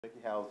Becky,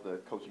 how's the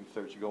coaching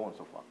search going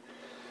so far?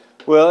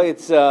 Well,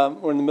 it's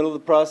we're in the middle of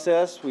the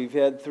process. We've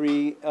had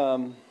three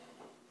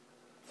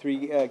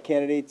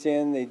candidates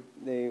in.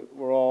 They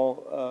were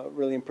all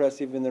really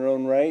impressive in their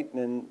own right,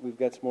 and we've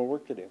got some more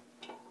work to do.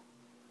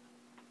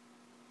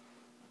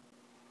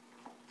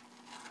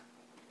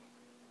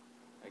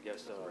 I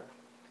guess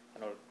I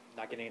know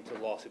not getting into the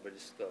lawsuit, but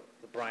just the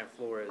Brian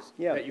Flores.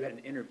 Yeah. You had an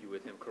interview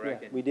with him,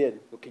 correct? Yeah, And we did.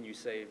 what can you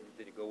say?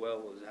 Did it go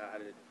well? How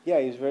did it? Yeah,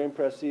 he was very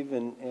impressive,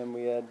 and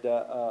we had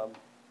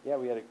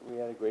we had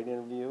a great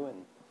interview,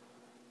 and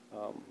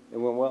it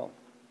went well.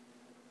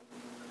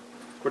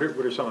 What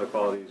are some of the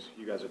qualities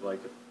you guys have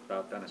liked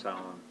about Dennis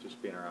Allen,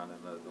 just being around him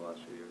the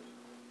last few years?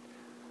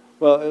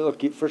 Well,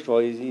 look, first of all,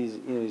 he's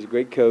a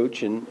great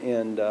coach, and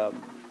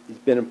he's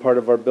been a part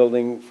of our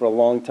building for a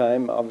long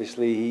time.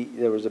 Obviously,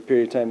 there was a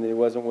period of time that he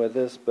wasn't with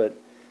us, but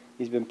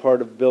he's been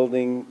part of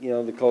building,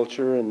 the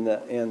culture and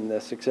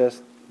the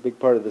success, big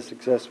part of the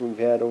success we've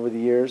had over the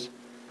years.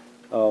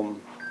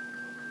 And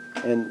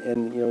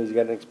he's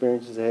got an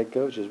experience as a head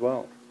coach as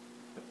well.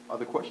 Are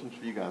the questions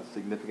for you guys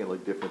significantly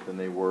different than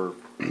they were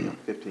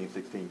 15,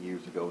 16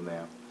 years ago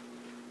now?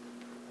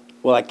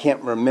 Well, I can't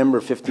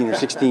remember 15 or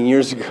 16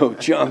 years ago,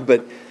 John,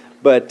 but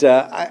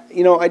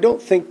I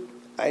don't think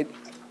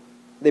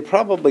they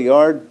probably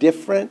are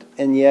different,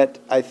 and yet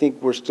I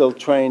think we're still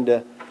trying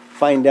to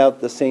find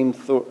out the same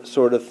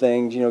sort of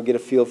things, get a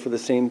feel for the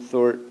same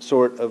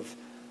sort of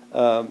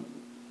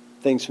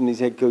things from these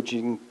head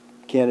coaching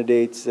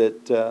candidates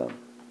that, a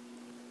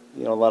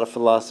lot of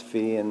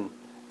philosophy and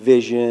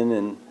vision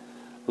and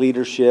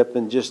leadership,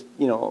 and just,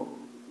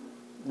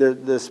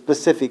 the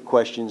specific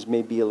questions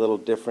may be a little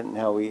different in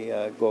how we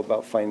go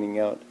about finding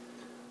out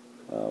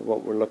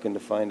what we're looking to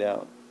find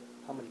out.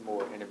 How many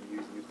more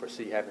interviews do you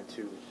foresee having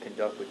to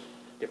conduct with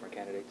different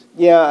candidates?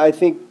 Yeah, I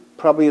think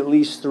probably at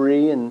least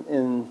 3,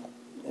 and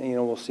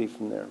we'll see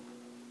from there.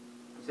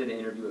 You said the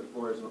interview with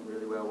Flores went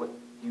really well. What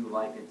do you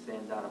like and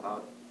stands out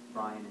about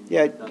Brian and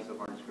yeah, what he's done so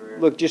far in his career?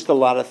 Look, just a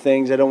lot of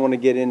things. I don't want to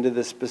get into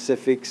the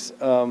specifics,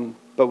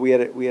 but we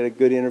had a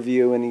good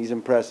interview, and he's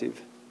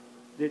impressive.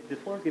 Did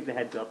Flores give the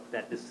heads up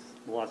that this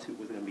lawsuit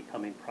was going to be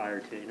coming prior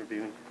to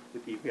interviewing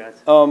with you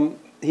guys?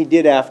 He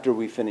did after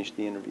we finished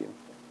the interview.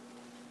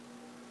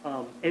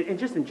 And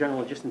just in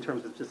general, just in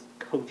terms of just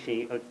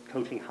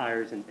coaching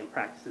hires and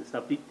practice and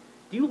stuff, do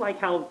you like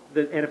how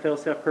the NFL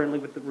is set up currently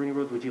with the Rooney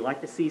Rules? Would you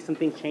like to see some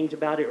things change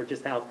about it, or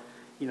just how,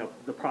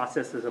 the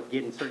processes of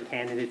getting certain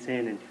candidates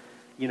in, and,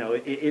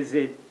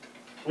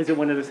 is it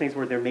one of those things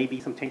where there may be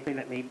some tinkering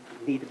that may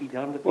need to be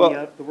done with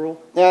the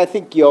rule? Yeah, I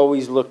think you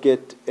always look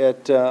at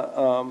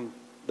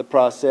the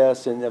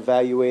process and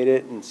evaluate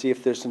it and see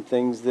if there's some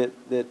things that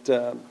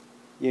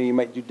you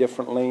might do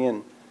differently.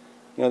 And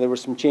there were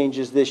some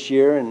changes this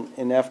year,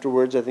 and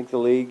afterwards I think the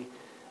league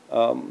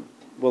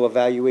will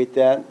evaluate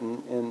that,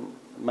 and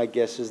my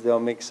guess is they'll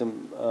make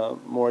some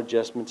more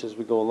adjustments as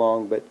we go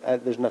along.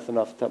 But there's nothing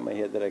off the top of my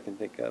head that I can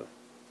think of.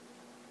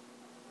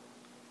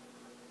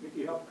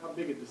 Mickey, how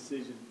big a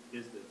decision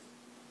is this?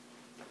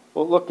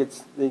 Well, look,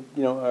 it's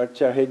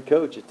it's our head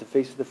coach. It's the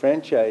face of the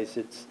franchise.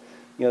 It's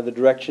the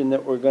direction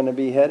that we're going to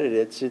be headed.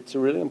 It's a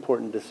really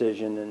important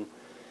decision,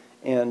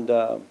 and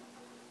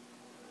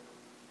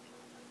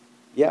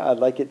yeah, I'd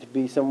like it to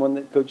be someone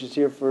that coaches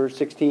here for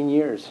 16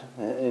 years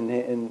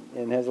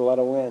and has a lot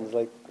of wins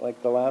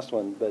like the last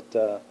one.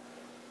 But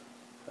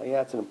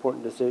yeah, it's an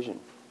important decision.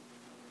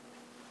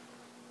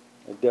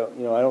 I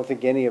don't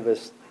think any of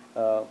us.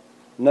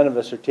 None of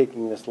us are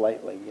taking this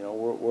lightly.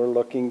 We're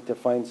looking to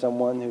find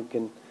someone who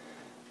can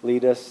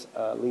lead us,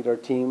 lead our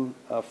team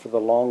for the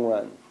long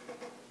run.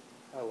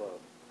 How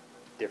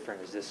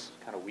different is this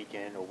kind of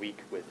weekend or week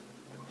with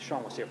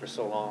Sean was here for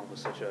so long with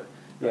such a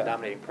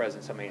dominating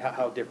presence? I mean,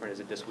 how different is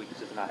it this week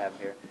to not have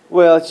him here?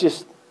 Well, it's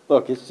just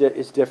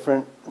it's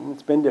different.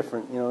 It's been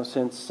different,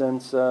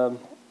 since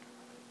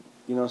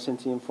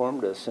he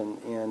informed us,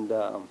 and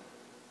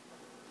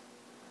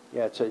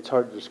yeah, it's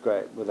hard to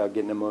describe without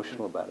getting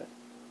emotional about it.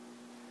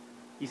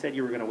 You said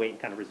you were going to wait and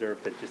kind of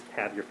reserve to just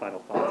have your final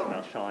thoughts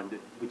about Sean.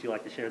 Would you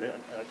like to share those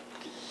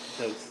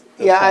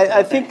yeah,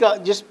 I think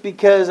just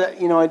because,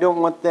 I don't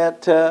want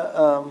that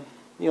to,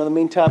 the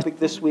main topic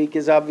this week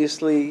is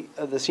obviously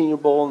the Senior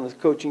Bowl and the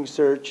coaching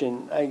search,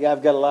 and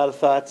I've got a lot of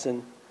thoughts,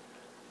 and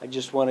I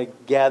just want to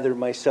gather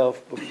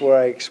myself before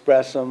I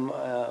express them.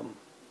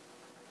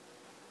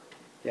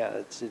 Yeah,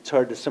 it's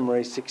hard to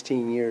summarize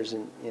 16 years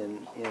in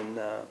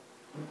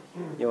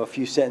a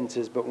few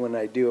sentences, but when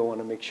I do, I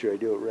want to make sure I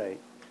do it right.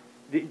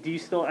 Do you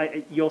still?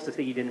 You also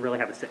say you didn't really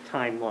have a set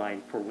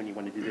timeline for when you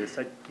want to do this.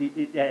 So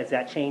has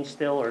that changed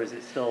still, or is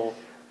it still?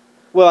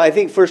 Well, I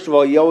think first of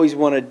all, you always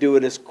want to do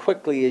it as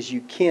quickly as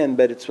you can,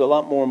 but it's a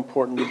lot more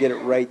important to get it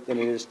right than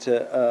it is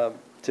to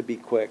be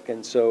quick.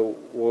 And so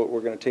we're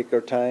going to take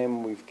our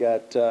time. We've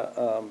got,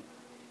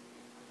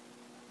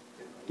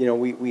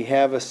 we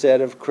have a set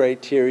of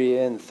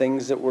criteria and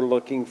things that we're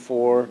looking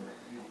for,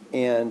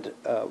 and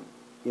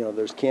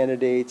there's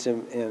candidates,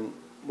 and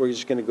we're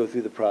just going to go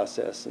through the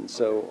process, and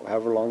so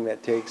however long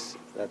that takes,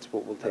 that's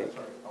what we'll take.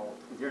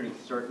 Is there any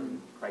certain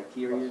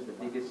criteria, the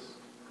biggest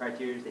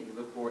criteria that you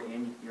look for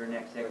in your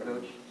next head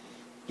coach?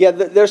 Yeah,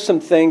 there's some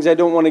things, I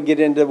don't want to get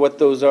into what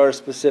those are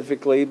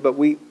specifically, but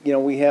we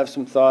have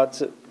some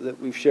thoughts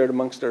that we've shared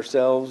amongst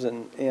ourselves,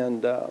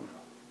 and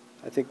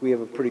I think we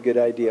have a pretty good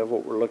idea of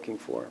what we're looking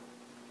for.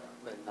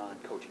 A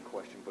non-coaching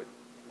question, but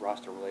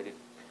roster related.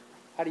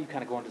 How do you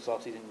kind of go into this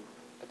offseason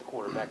at the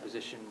quarterback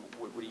position?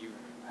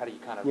 How do you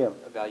kind of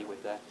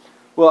evaluate that?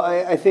 Well,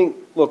 I think,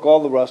 look,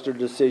 all the roster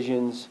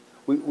decisions,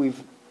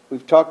 we've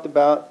talked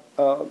about,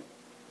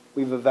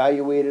 we've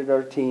evaluated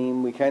our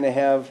team, we kind of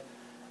have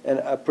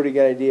a pretty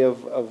good idea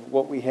of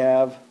what we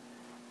have,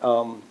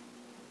 but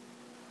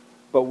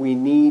we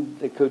need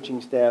the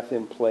coaching staff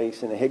in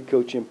place and a head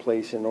coach in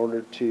place in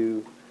order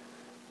to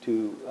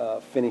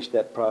finish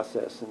that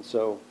process. And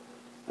so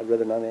I'd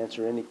rather not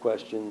answer any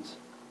questions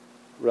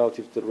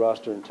relative to the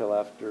roster until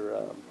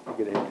after we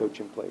get a head coach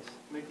in place.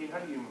 Mickey, how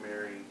do you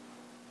marry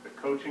the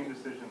coaching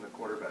decision and the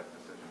quarterback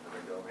decision? Do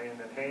they go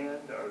hand in hand?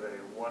 Are they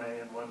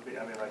 1A and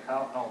 1B? I mean, like,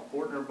 how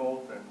important are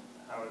both, and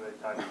how are they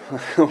tied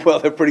together? Well,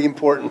 they're pretty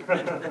important.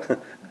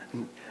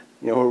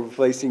 We're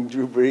replacing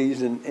Drew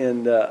Brees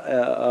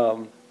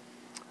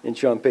and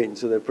Sean Payton,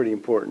 so they're pretty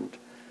important.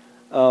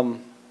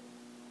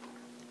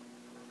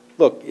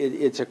 Look,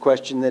 it's a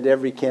question that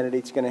every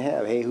candidate's going to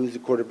have. Hey, who's the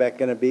quarterback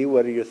going to be?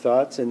 What are your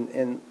thoughts?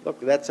 And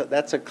look, that's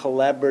a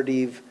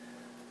collaborative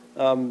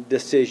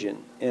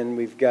decision. And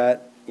we've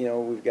got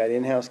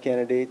in-house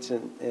candidates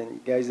and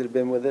guys that have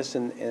been with us,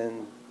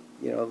 and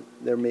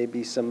there may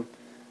be some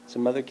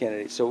other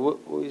candidates. So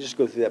we'll just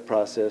go through that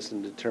process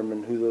and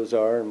determine who those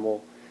are, and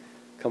we'll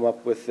come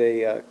up with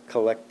a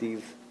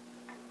collective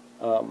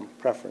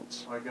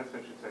preference. Well, I guess I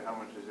should say, how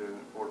much is it in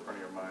the forefront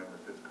of your mind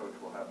that this coach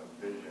will have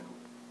a vision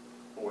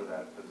for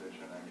that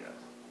position, I guess?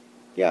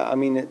 Yeah, I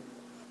mean,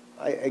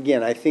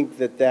 I think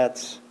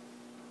that's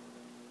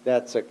a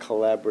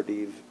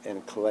collaborative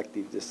and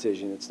collective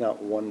decision. It's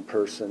not one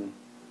person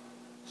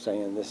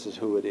saying this is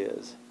who it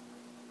is.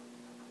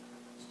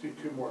 Let's do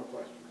two more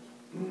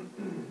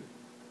questions.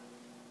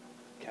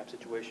 Cap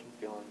situation,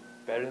 feeling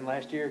better than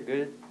last year?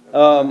 Good?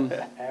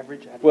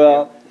 Average? How do you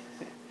Well,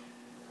 feel?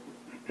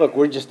 look,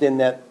 we're just in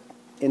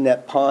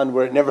that pond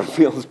where it never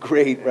feels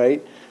great,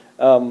 right?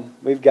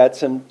 We've got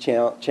some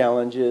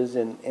challenges,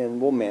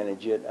 and we'll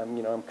manage it.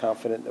 I'm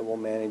confident that we'll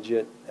manage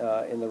it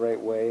in the right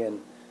way, and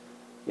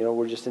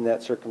we're just in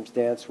that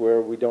circumstance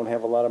where we don't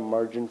have a lot of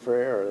margin for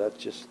error.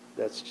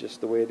 That's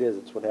just the way it is.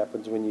 It's what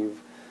happens when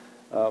you've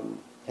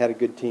had a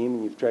good team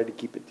and you've tried to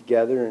keep it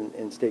together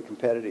and stay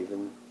competitive,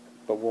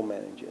 but we'll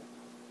manage it.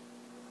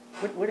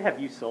 What have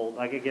you sold?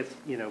 Like, I guess,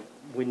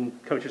 when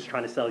coaches are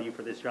trying to sell you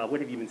for this job, what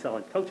have you been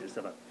selling coaches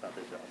about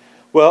this job?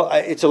 Well,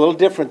 it's a little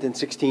different than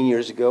 16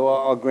 years ago,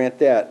 I'll grant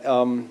that.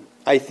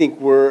 I think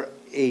we're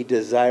a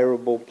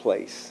desirable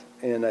place,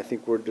 and I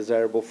think we're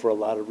desirable for a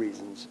lot of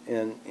reasons,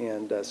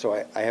 and so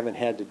I haven't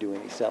had to do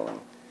any selling.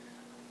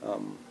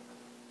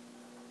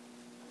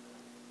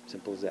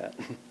 Simple as that.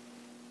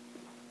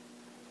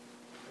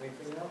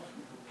 Anything else?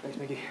 Thanks,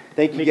 Mickey.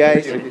 Thank you, Mickey,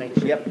 guys. thank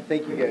you. Yep,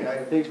 thank you,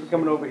 guys. Thanks for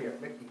coming over here.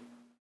 Mickey.